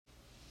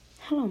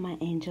Hello, my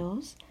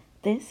angels.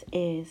 This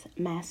is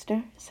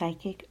Master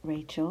Psychic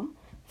Rachel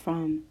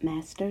from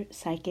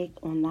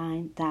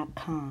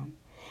MasterPsychicOnline.com,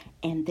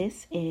 and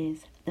this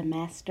is the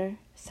Master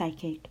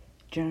Psychic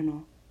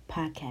Journal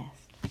podcast.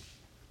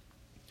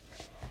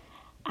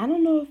 I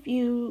don't know if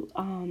you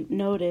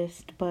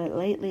noticed, but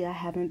lately I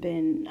haven't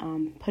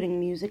been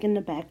putting music in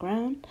the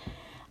background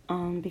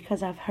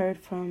because I've heard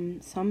from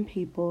some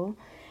people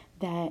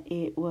that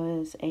it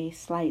was a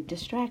slight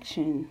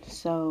distraction.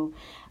 So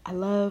I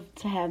love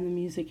to have the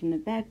music in the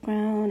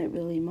background. It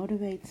really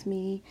motivates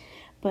me.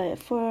 But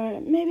for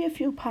maybe a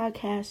few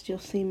podcasts, you'll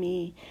see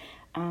me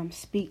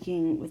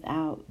speaking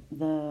without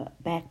the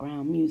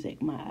background music.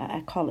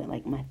 I call it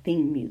like my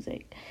theme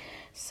music.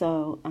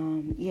 So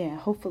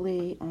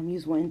hopefully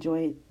you will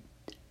enjoy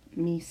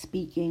me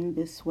speaking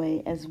this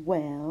way as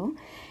well,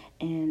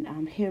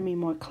 and hear me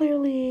more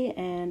clearly,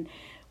 and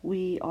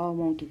we all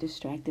won't get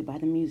distracted by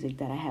the music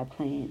that I have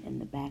playing in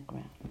the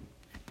background.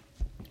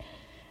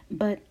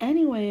 But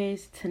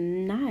anyways,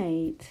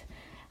 tonight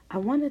I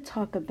want to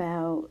talk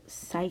about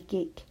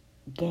psychic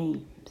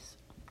games.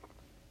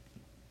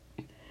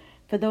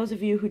 For those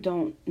of you who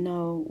don't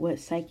know what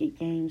psychic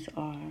games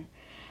are,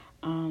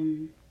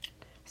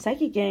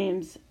 psychic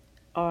games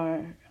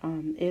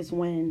is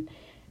when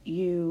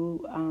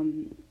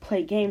you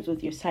play games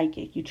with your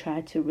psychic. You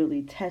try to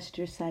really test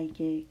your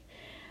psychic.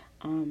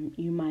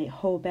 You might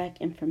hold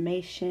back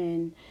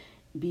information,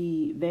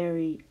 be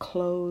very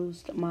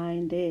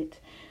closed-minded,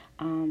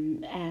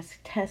 ask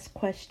test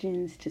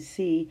questions to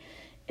see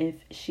if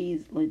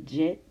she's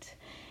legit.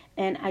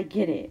 And I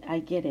get it.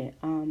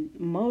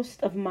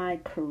 Most of my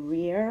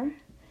career,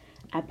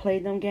 I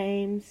played them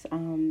games.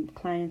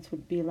 Clients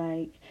would be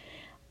like,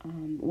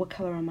 what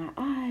color are my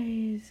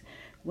eyes?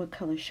 What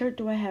color shirt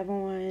do I have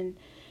on?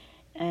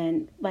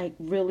 And like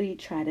really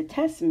try to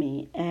test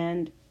me.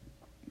 And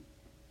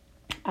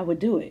I would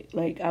do it.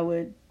 Like I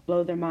would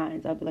blow their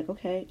minds. I'd be like,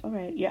 okay, all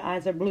right, your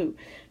eyes are blue,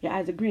 your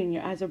eyes are green,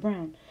 your eyes are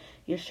brown,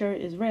 your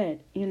shirt is red,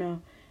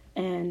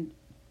 and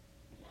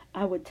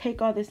I would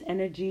take all this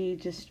energy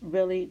just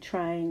really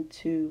trying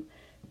to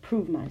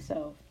prove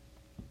myself.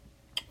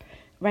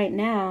 Right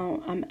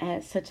now, I'm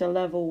at such a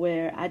level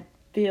where I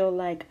feel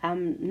like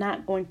I'm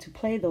not going to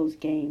play those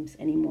games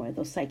anymore,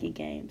 those psychic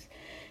games.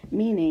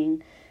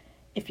 Meaning,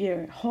 if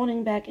you're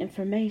holding back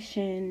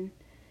information,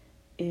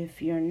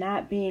 if you're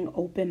not being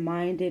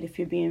open-minded, if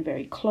you're being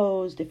very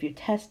closed, if you're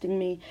testing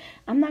me,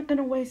 I'm not going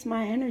to waste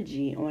my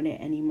energy on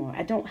it anymore.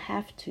 I don't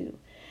have to.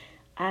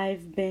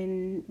 I've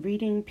been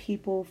reading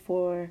people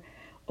for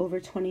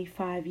over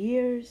 25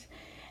 years,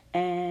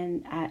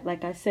 and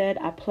like I said,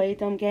 I played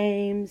them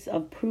games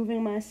of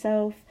proving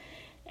myself.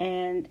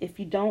 And if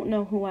you don't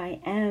know who I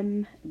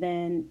am,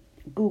 then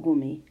Google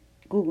me.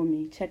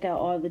 Check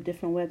out all the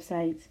different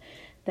websites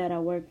that I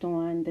worked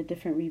on, the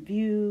different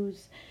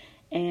reviews.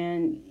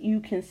 And you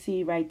can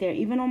see right there,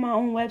 even on my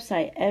own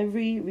website,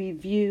 every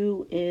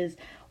review is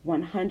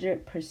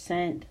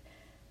 100%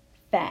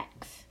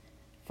 facts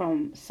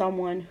from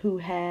someone who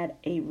had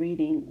a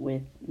reading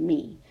with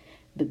me.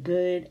 The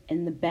good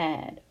and the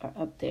bad are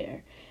up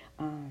there.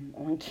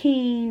 On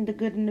Keen, the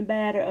good and the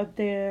bad are up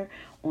there.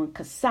 On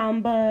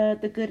Kasamba,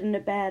 the good and the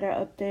bad are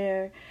up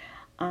there.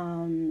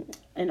 And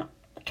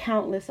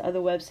countless other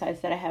websites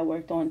that I had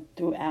worked on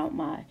throughout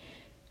my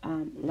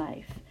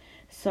life.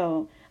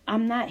 So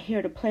I'm not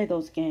here to play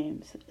those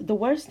games. The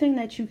worst thing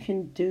that you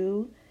can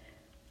do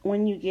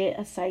when you get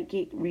a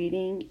psychic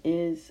reading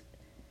is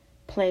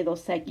play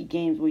those psychic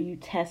games where you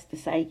test the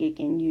psychic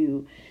and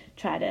you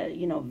try to,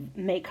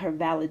 make her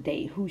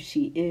validate who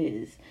she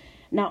is.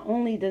 Not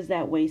only does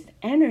that waste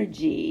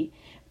energy,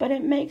 but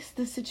it could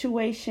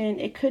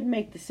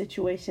make the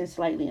situation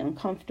slightly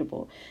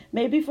uncomfortable.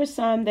 Maybe for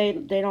some, they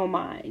don't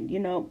mind,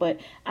 but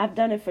I've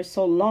done it for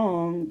so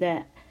long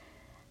that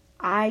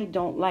I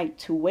don't like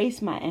to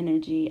waste my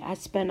energy. I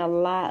spend a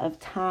lot of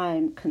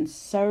time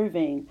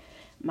conserving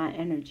my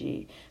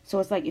energy. So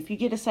it's like if you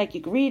get a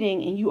psychic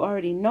reading and you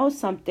already know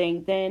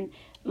something, then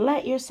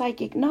let your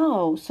psychic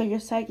know so your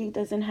psychic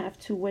doesn't have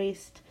to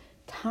waste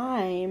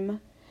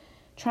time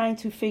trying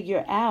to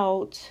figure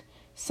out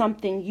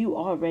something you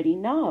already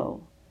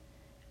know.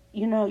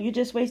 You're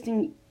just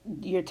wasting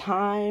your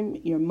time,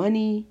 your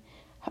money,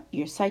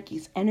 your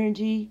psychic's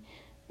energy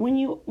when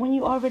you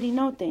already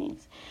know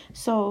things.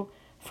 So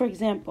for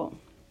example,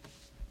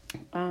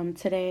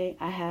 today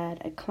I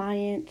had a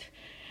client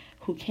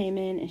who came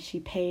in and she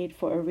paid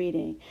for a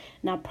reading.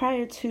 Now,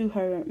 prior to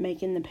her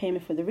making the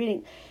payment for the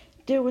reading,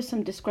 there were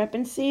some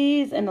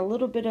discrepancies and a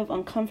little bit of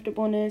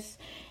uncomfortableness,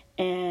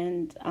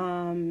 and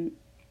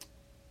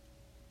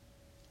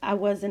I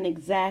wasn't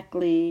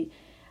exactly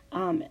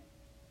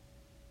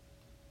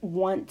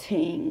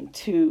wanting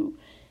to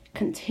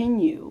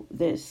continue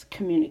this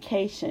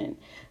communication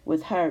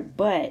with her,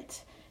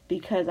 but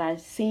because I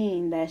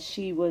seen that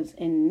she was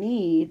in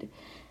need,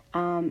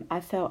 I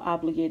felt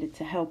obligated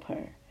to help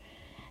her.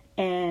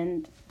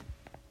 And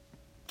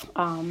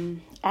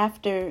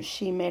after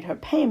she made her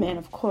payment,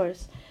 of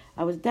course,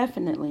 I was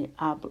definitely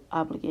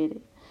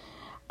obligated.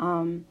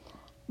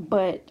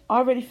 But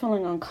already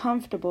feeling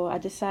uncomfortable, I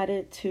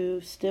decided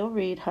to still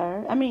read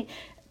her. I mean,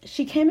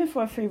 she came in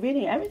for a free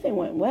reading. Everything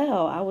went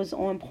well. I was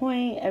on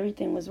point.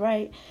 Everything was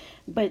right.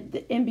 But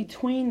in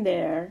between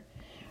there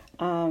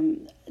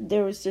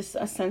was just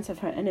a sense of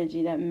her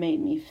energy that made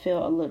me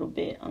feel a little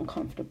bit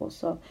uncomfortable.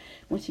 So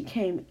when she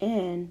came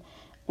in,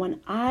 when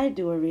I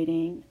do a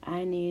reading,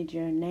 I need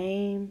your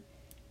name,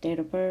 date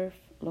of birth,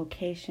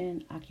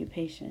 location,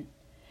 occupation.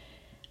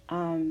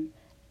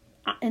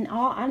 In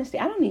all honesty,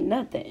 I don't need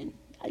nothing.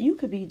 You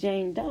could be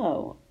Jane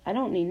Doe. I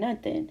don't need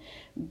nothing.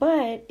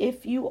 But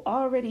if you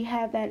already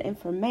have that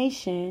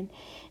information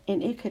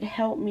and it could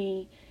help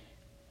me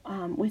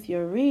with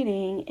your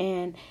reading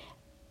and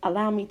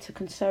allow me to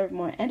conserve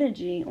more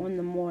energy on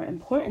the more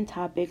important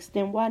topics,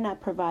 then why not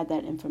provide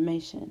that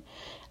information?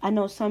 I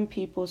know some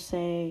people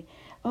say,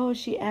 oh,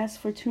 she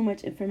asked for too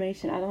much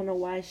information. I don't know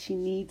why she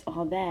needs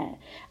all that.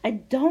 I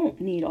don't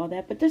need all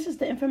that, but this is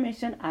the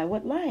information I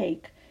would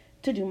like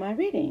to do my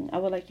reading. I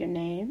would like your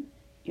name,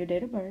 your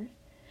date of birth,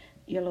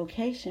 your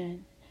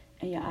location,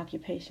 and your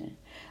occupation.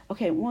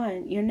 Okay,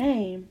 one, your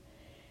name,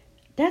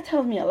 that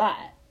tells me a lot.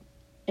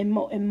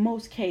 In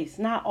most cases,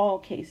 not all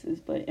cases,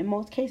 but in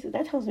most cases,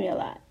 that tells me a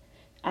lot.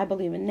 I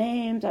believe in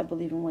names. I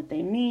believe in what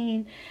they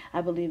mean.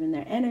 I believe in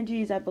their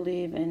energies. I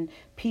believe in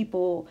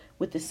people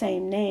with the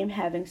same name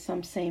having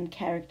some same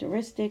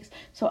characteristics.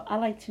 So I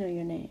like to know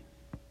your name.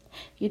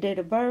 Your date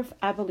of birth,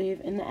 I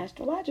believe in the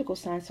astrological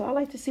sign. So I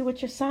like to see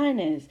what your sign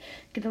is.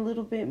 Get a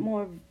little bit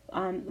more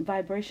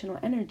vibrational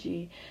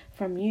energy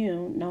from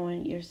you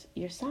knowing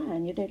your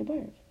sign, your date of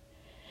birth.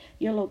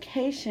 Your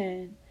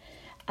location,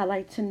 I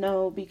like to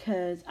know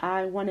because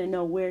I want to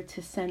know where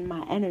to send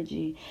my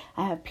energy.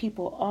 I have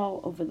people all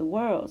over the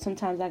world.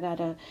 Sometimes I got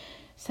to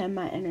send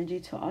my energy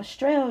to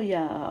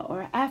Australia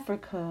or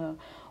Africa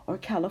or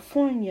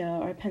California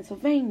or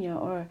Pennsylvania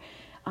or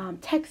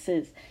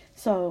Texas.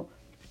 So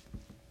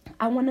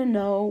I want to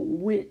know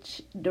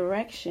which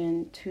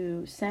direction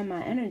to send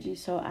my energy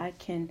so I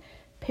can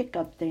pick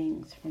up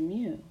things from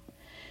you.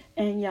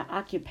 And your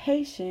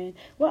occupation,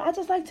 well, I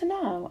just like to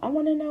know. I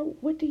want to know,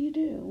 what do you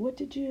do? What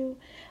did you,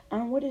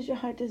 what is your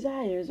heart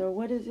desires? Or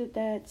what is it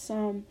that's,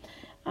 that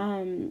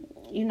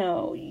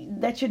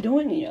you're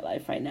doing in your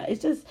life right now?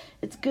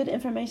 It's good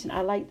information.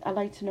 I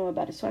like to know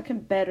about it so I can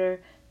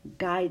better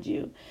guide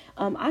you.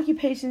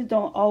 Occupations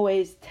don't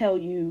always tell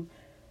you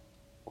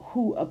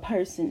who a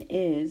person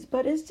is,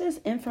 but it's just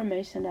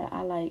information that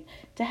I like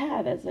to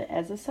have as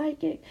a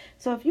psychic.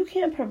 So if you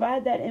can't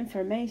provide that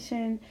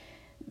information,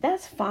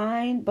 that's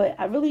fine, but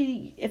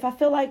if I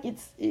feel like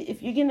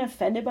if you're getting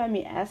offended by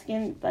me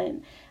asking,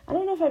 then I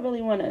don't know if I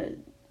really want to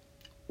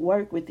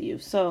work with you.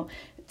 So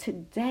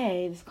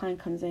today, this client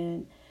comes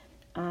in.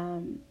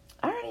 I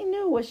already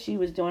knew what she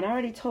was doing. I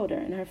already told her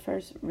in her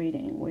first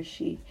reading where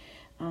she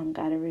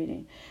got a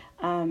reading,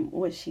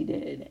 what she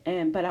did,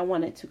 but I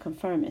wanted to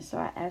confirm it. So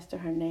I asked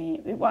her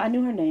name. Well, I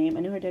knew her name. I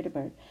knew her date of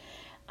birth.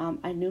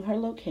 I knew her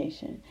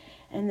location,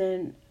 and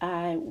then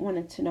I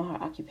wanted to know her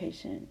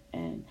occupation.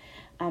 And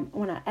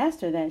when I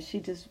asked her that,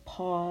 she just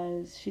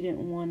paused. She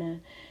didn't want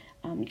to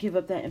give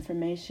up that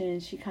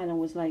information. She kind of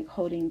was like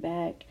holding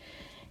back,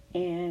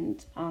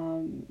 and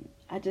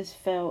I just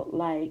felt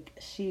like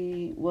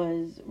she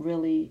was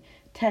really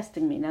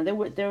testing me. Now there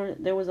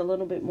was a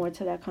little bit more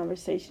to that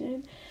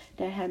conversation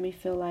that had me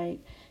feel like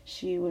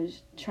she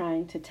was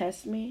trying to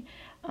test me.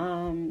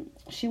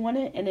 She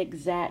wanted an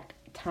exact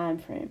time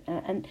frame,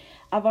 and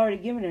I've already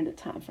given her the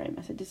time frame.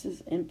 I said, this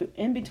is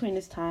in between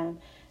this time,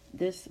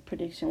 this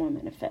prediction will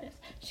manifest.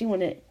 She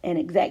wanted an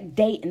exact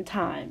date and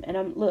time, and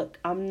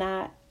I'm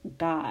not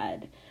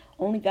God.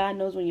 Only God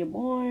knows when you're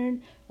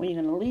born, when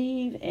you're going to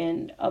leave,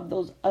 and of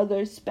those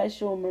other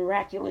special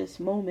miraculous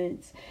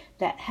moments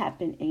that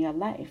happen in your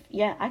life.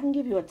 Yeah, I can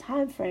give you a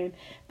time frame,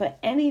 but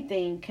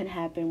anything can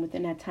happen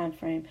within that time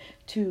frame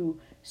to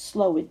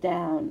slow it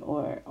down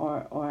or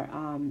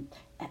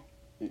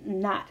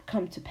not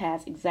come to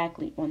pass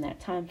exactly on that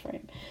time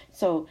frame.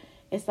 So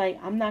it's like,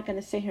 I'm not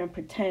going to sit here and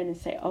pretend and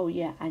say, oh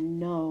yeah, I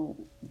know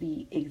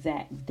the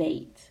exact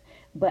date,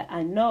 but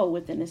I know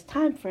within this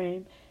time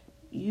frame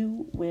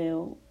you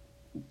will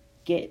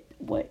get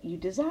what you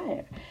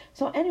desire.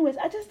 So anyways,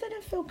 I just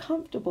didn't feel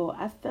comfortable.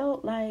 I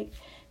felt like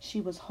she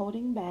was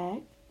holding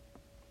back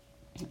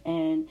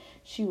and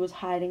she was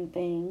hiding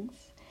things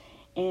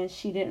and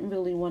she didn't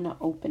really want to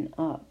open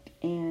up.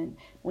 And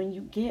when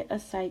you get a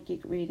psychic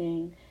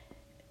reading,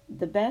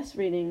 the best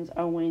readings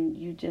are when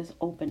you just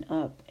open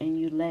up and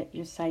you let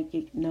your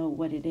psychic know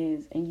what it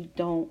is and you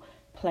don't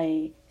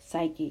play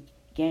psychic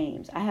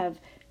games. I have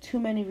too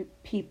many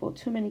people,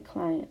 too many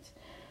clients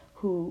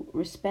who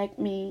respect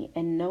me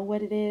and know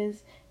what it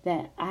is,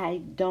 that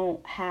I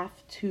don't have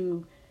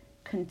to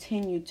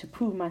continue to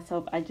prove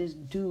myself. I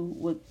just do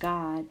what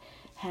God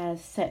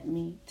has set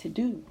me to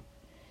do.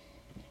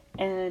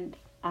 And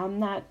I'm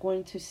not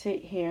going to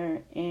sit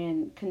here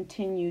and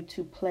continue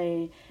to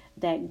play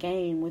that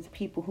game with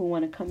people who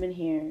want to come in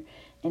here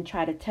and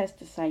try to test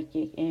the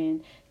psychic.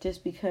 And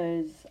just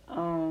because,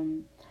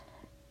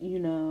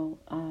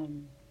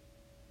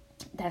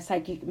 that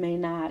psychic may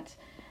not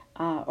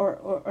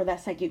or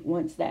that psychic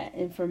wants that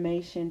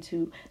information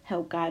to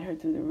help guide her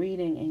through the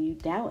reading, and you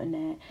doubt in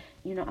that,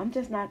 I'm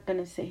just not going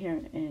to sit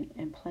here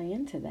and play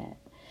into that.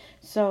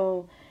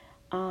 So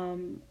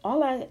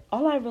all I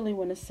really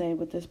want to say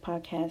with this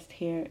podcast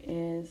here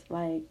is,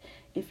 like,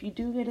 if you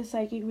do get a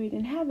psychic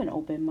reading, have an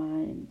open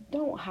mind.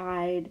 Don't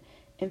hide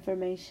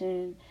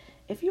information.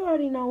 If you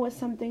already know what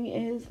something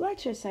is,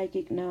 let your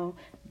psychic know.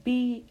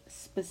 Be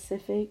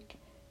specific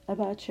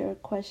about your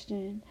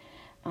question.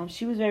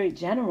 She was very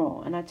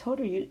general, and I told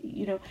her,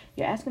 you're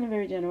asking a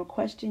very general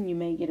question, you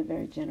may get a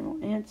very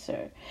general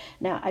answer.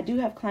 Now, I do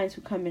have clients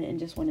who come in and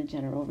just want a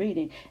general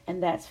reading,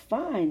 and that's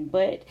fine,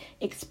 but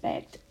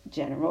expect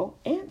general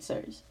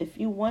answers. If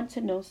you want to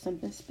know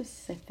something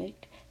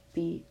specific,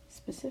 be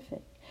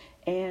specific.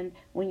 And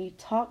when you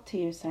talk to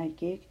your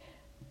psychic,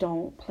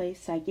 don't play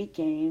psychic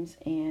games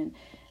and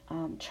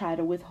try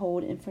to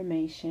withhold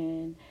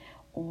information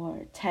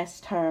or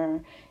test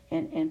her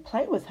and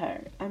play with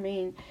her. I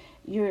mean,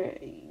 you're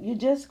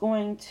just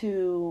going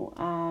to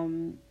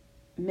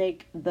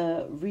make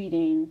the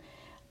reading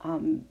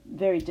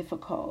very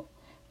difficult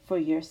for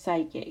your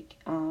psychic.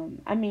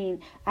 I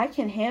mean, I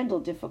can handle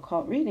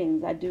difficult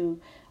readings. I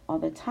do all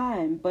the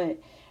time, but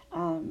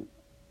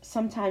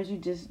sometimes you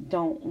just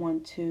don't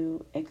want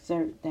to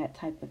exert that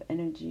type of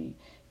energy.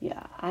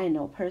 Yeah, I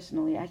know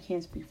personally, I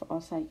can't speak for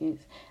all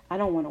psychics. I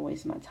don't want to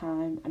waste my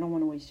time. I don't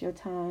want to waste your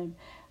time.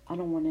 I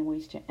don't want to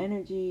waste your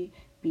energy.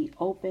 Be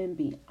open,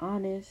 be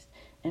honest.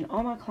 And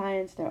all my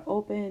clients, they're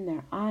open,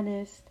 they're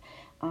honest.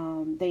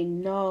 They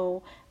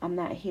know I'm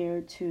not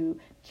here to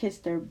kiss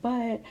their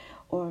butt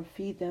or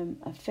feed them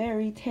a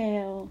fairy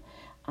tale.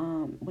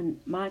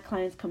 When my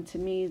clients come to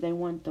me, they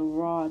want the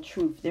raw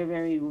truth. They're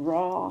very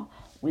raw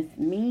with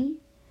me,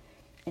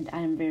 and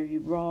I am very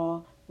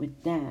raw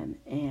with them.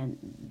 And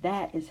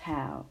that is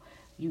how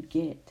you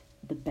get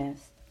the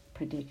best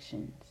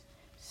predictions.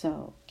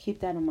 So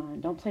keep that in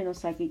mind. Don't play no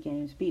psychic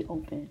games. Be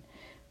open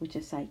with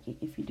your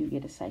psychic if you do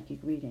get a psychic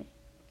reading.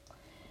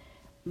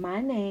 My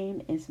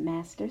name is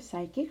Master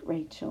Psychic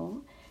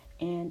Rachel,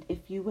 and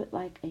if you would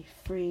like a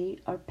free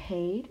or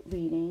paid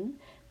reading,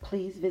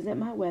 please visit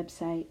my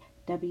website,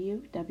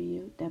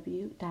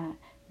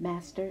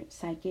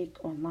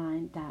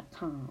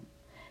 www.masterpsychiconline.com.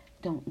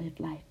 Don't live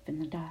life in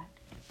the dark.